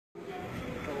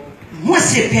Moi,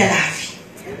 c'est pain la vie.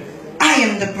 I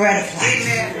am the bread of life.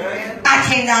 I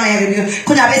came down here.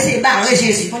 Quand on avait essayé de barrer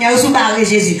Jésus, quand on a reçu barrer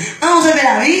Jésus, on se fait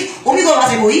la vie, au milieu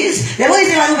de Moïse, le Moïse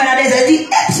va nous faire la désert, il dit,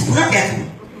 prends tout.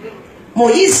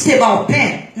 Moïse, c'était bon pain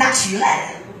naturel.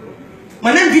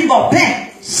 Moi-même, je dis bon pain.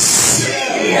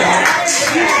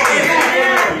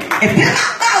 Et puis,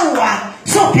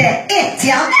 son père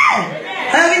éternel.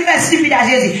 Un verset stupide à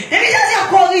Jésus. Et puis, Jésus a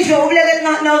corrigé, vous voulez être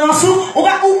dans le sou, ou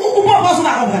pas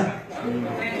comprendre.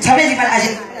 Ça veut dire,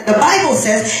 the Bible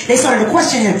says, they started to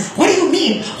question him. What do you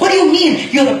mean? What do you mean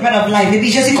you're the bread of life? Et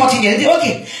puis Jésus continue. Il dit, ok,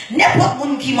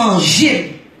 n'importe qui qui mange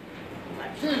et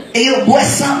il boit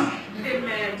ça,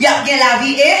 il y a la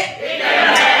vie et?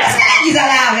 Est-ce que l'église a la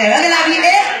vie et?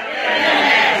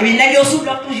 Et puis, il y a souple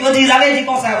toujours, ils avaient dit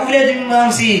comme ça, vous voulez dire,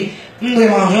 même si nous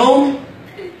devons manger,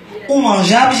 ou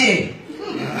manger,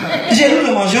 j'ai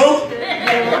nous manger.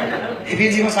 Et puis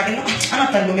il dit comme ça que non,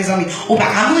 entendez mes amis, on va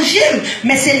pas manger,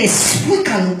 mais c'est l'esprit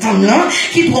quand nous entendons là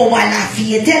qui doit avoir la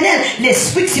vie éternelle.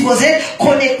 L'esprit qui supposé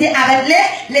connecter avec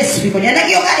l'esprit. Il y en a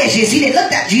qui regardent Jésus, they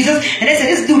looked at Jesus and they said,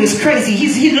 this dude is crazy.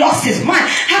 He lost his mind.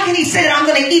 How can he say that I'm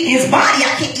going to eat his body?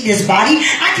 I can't eat his body.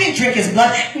 I can't drink his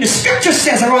blood. And the scripture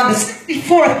says around the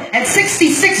 64th and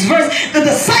 66th verse, the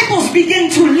disciples begin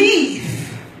to leave.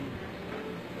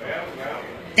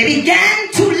 They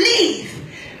began to leave.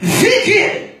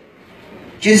 Virgule.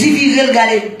 Jésus vit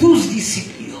regarder 12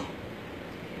 disciples.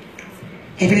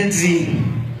 Et puis il dit,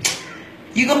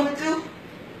 you going to?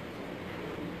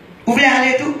 Vous voulez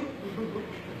aller tout?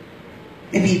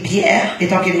 Et puis Pierre,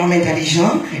 étant qu'il est un homme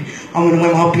intelligent, on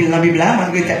me remplit dans la Bible,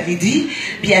 malgré tout il dit,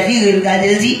 Pierre vit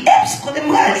regarder et dit,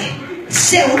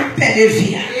 c'est où paix de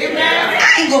vie.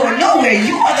 I ain't going nowhere.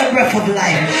 You are the breath of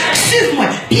life. Suive-moi.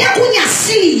 Pierre, qu'on y a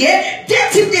signé des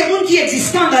types de monde qui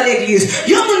existent dans l'église.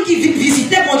 Il y a un monde qui vient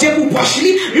visiter mon Dieu pour proche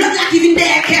lui, l'autre là qui vient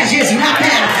derrière Jésus, la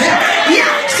paix à faire.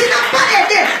 Si n'a pas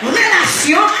aidé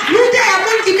relation, nous devons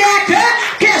monde qui derrière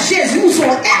que Jésus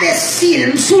sont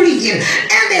imbéciles, souliers,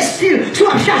 imbéciles,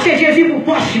 soit chercher Jésus pour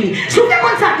proche lui. Si vous êtes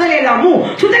consacré l'amour,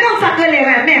 si vous êtes consacré les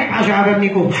mains, pas jouer avec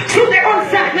Nico. Si vous êtes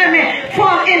consacré les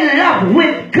fall in love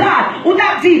with God. On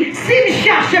a dit, si je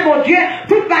cherche mon Dieu,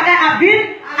 tout bagage à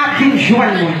bien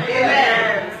joindre.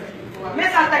 Mets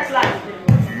ça texte là.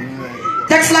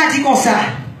 Texte là dit comme ça.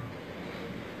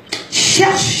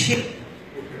 Cherchez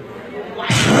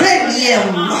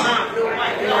premièrement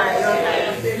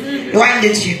le royaume de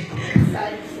Dieu.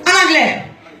 En anglais,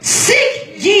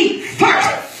 seek ye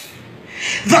first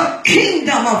the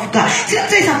kingdom of God. See, let me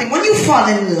tell you something. When you fall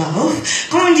in love,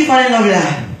 comment on dit fall in love là?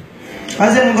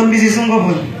 When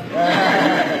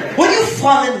you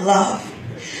fall in love,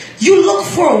 you look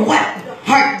for what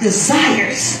heart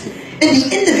desires in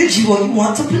the individual you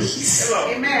want to please.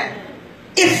 Amen.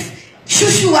 If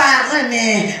chouchou a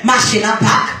rené marché dans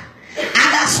Pâques,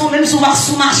 un garçon même souvent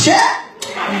sous marché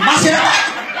dans Pâques.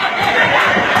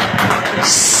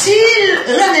 S'il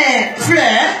rené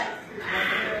fleur,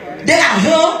 de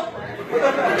l'argent,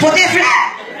 pour des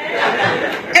fleurs.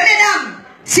 Et mesdames,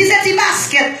 si c'est un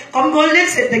basket, comme on l'a dit,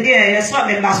 c'est de guerre, il y a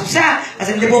même pas sous ça,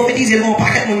 parce que les prophétiser mon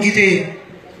paquet de monde qui était,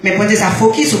 mais pour dire ça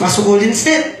focus ou pas sur Golden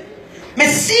State. Mais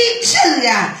si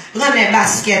je remet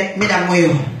basket, mesdames,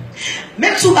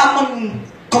 même si vous ne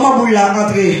comment vous l'avez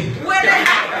rentré?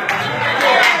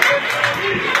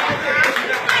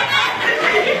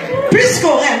 Plus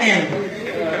qu'on remet.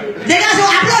 Les gars, on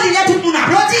applaudit, tout le monde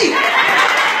applaudit.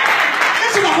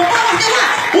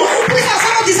 Ou plus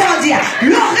ensemble, on dit ça, on dit,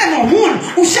 l'homme monde,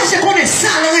 ou cherchez qu'on est ça,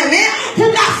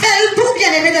 pour pas faire tout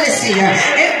bien aimé dans le Seigneur.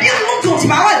 Et bien, le monde dit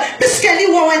parole, puisque lui,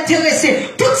 ou intéressé,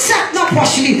 tout ça dans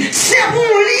proche lui, c'est pour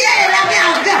lier la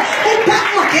merde, ou pas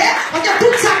manquer, on dit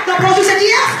tout ça dans proche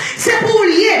c'est pour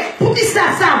lier, pour qui ça,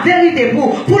 vérité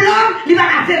pour l'homme, il va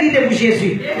la vérité pour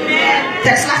Jésus.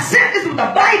 Texte là, this is what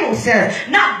the Bible says,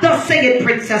 not thus say it,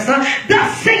 Princessa,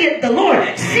 thus say it the Lord,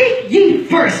 seek ye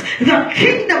first the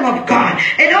kingdom of God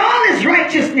and all his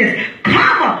righteousness,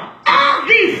 comma, all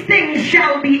these things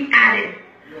shall be added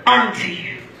unto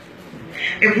you.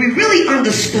 If we really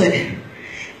understood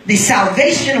the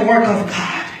salvation work of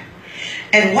God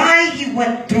and why he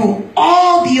went through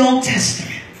all the Old Testament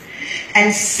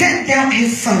and sent down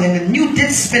his son in a new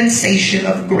dispensation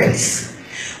of grace,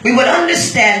 we would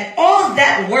understand all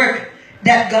that work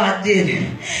that God did.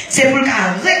 C'est pour qu'il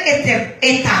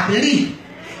établi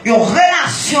une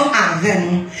relation avec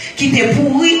nous qui était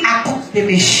pourrie à cause des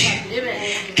péchés.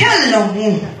 Quel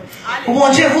amour! Mon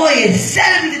Dieu, voyez, c'est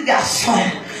le petit garçon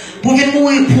pour venir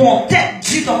mourir pour une tête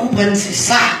du temps pour prendre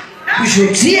ça. Pour je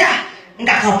dis, on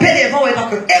a campé devant en tant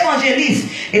qu'évangéliste,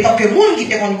 et tant que monde qui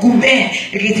était un gourmet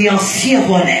et qui était ancien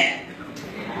voleur.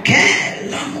 Quel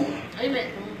amour!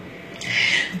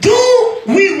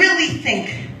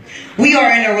 we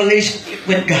are in a relationship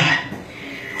with God.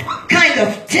 What kind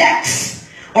of text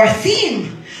or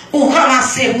theme ou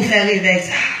ramasser pour faire réveil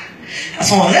ça? À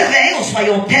son réveil, on soit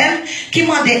un thème qui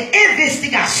demande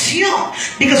investigation.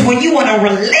 Because when you want a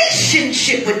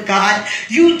relationship with God,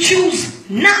 you choose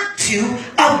not to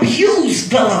abuse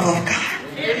the love of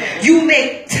God. You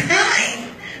make time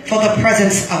for the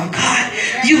presence of God.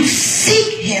 You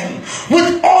seek Him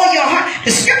with all your heart.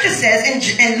 The scripture says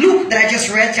in Luke that I just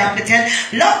read, chapter 10,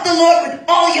 love the Lord with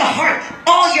all your heart,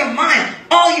 all your mind,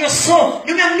 all your soul.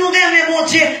 Nous-mêmes, nous aimons mon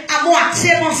Dieu à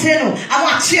moitié pensée nous, à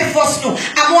moitié force nous,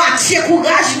 à moitié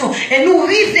courage nous. Et nous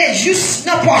vivons juste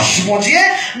dans la poche, mon Dieu.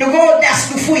 Nous allons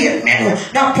nous fouiller, mais nous,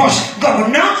 dans la poche,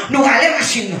 comme non, nous allons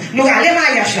machine, nous allons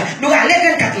mariage, nous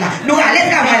allons 24 là, nous allons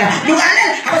travail là, nous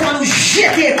allons, après nous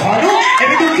jeter l'école, et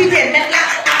puis nous quitter maintenant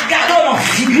à regarder nos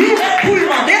figures pour lui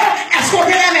demander est-ce qu'on te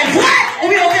ramène vrai ou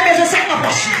bien on te met de sac dans la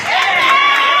poche.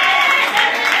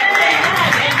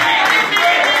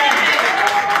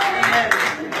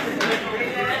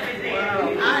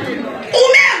 Ou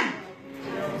même,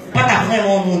 pas ta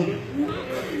vraiment monde,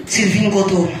 Sylvine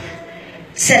Koto,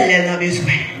 celle-là dans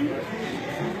besoin.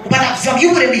 Ou pas ta femme, you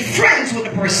wouldn't be friends with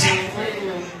the person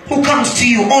who comes to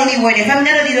you only when if I'm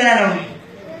not a little alone.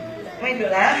 Oui,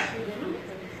 là.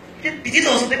 Petit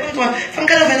os, c'est comme toi. Femme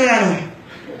qu'elle a fait $.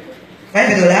 Ouais,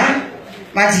 $.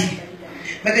 Mardi.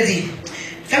 Mercredi.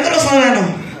 Femme qu'elle a $.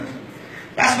 Non.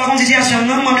 Parce que par contre, situation,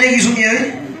 non, maman, les gens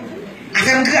mieux.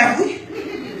 Affaire grave, oui.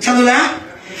 $100.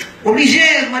 Obligé,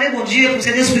 demander mon Dieu pour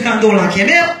cet esprit $100 qui est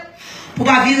bien. Pour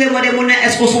pas vivre, demander mon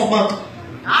est-ce qu'on son banque.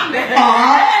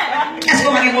 Ah, est-ce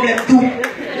qu'on a un problème tout?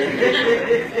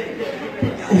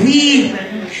 We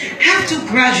have to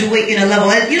graduate in a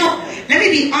level. And you know, let me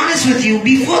be honest with you.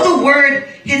 Before the word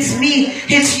hits me,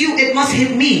 hits you, it must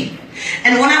hit me.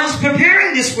 And when I was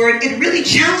preparing this word, it really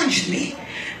challenged me.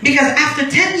 Because after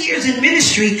 10 years in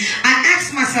ministry, I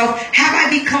asked myself, have I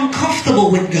become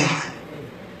comfortable with God?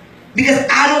 Because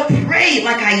I don't pray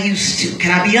like I used to.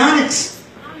 Can I be honest?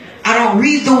 I don't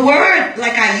read the word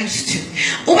like I used to.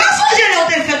 Ou pas songer là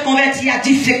où t'es fait convertir à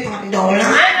différents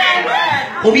dollars.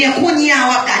 Ou bien qu'on y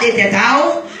a regardé tête à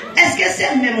haut. Est-ce que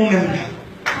c'est le même ou même là?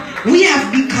 We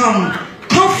have become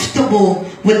comfortable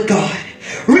with God,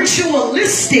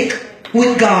 ritualistic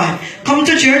with God. Come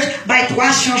to church, buy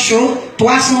 300 chauds,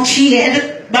 300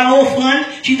 chièdes, by offrande,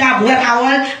 tu t'as boire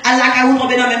parole, à la carotte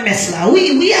tomber dans la même messe là.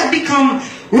 We have become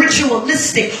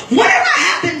ritualistic. Whatever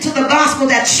happened to the gospel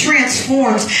that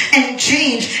transforms and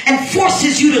changes and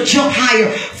forces you to jump higher,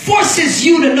 forces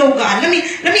you to know God? Let me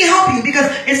help you because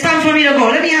it's time for me to go.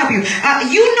 Let me help you.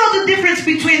 You know the difference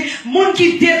between moun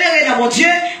qui demeure dans mon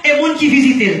Dieu et moun qui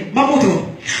visite. Bon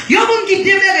moto. Yo moun qui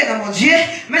demeure dans mon Dieu,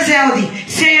 mais c'est dit,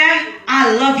 Seigneur,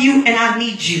 I love you and I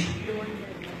need you.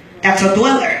 That's a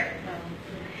dweller.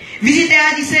 Visiter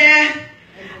a dit, Seigneur,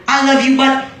 I love you,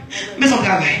 but mais son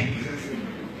travail.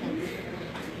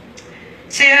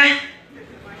 Seigneur,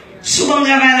 souvent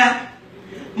travail là,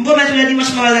 je vais mettre le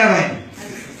dimanche pour le travail.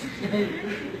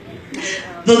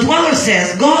 The dweller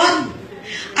says, God,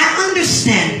 I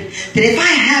understand that if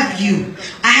I have you,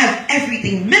 I have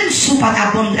everything. Même si pas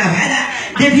ta bonne travail là,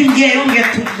 depuis le guerre, on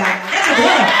get tout back. That's a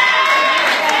dweller.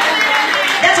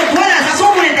 That's a dweller. That's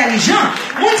all intelligent.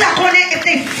 Once I connect, if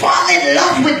they fall in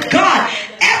love with God,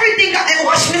 everything.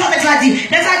 Watch me, ça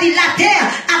dit la terre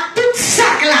a tout ça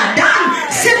là dedans.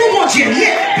 C'est pour mon Dieu.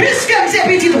 Puisque c'est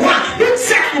petit droit, tout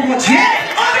ça pour mon Dieu.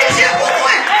 Obligé pour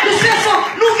moi. Nous faisons,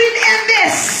 nous vivons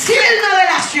imbéciles dans la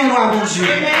relation avec mon Dieu.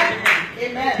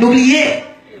 N'oubliez,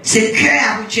 c'est cœur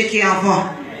à vous checker avant.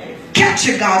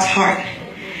 Capture God's heart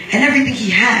and everything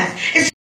He has. It's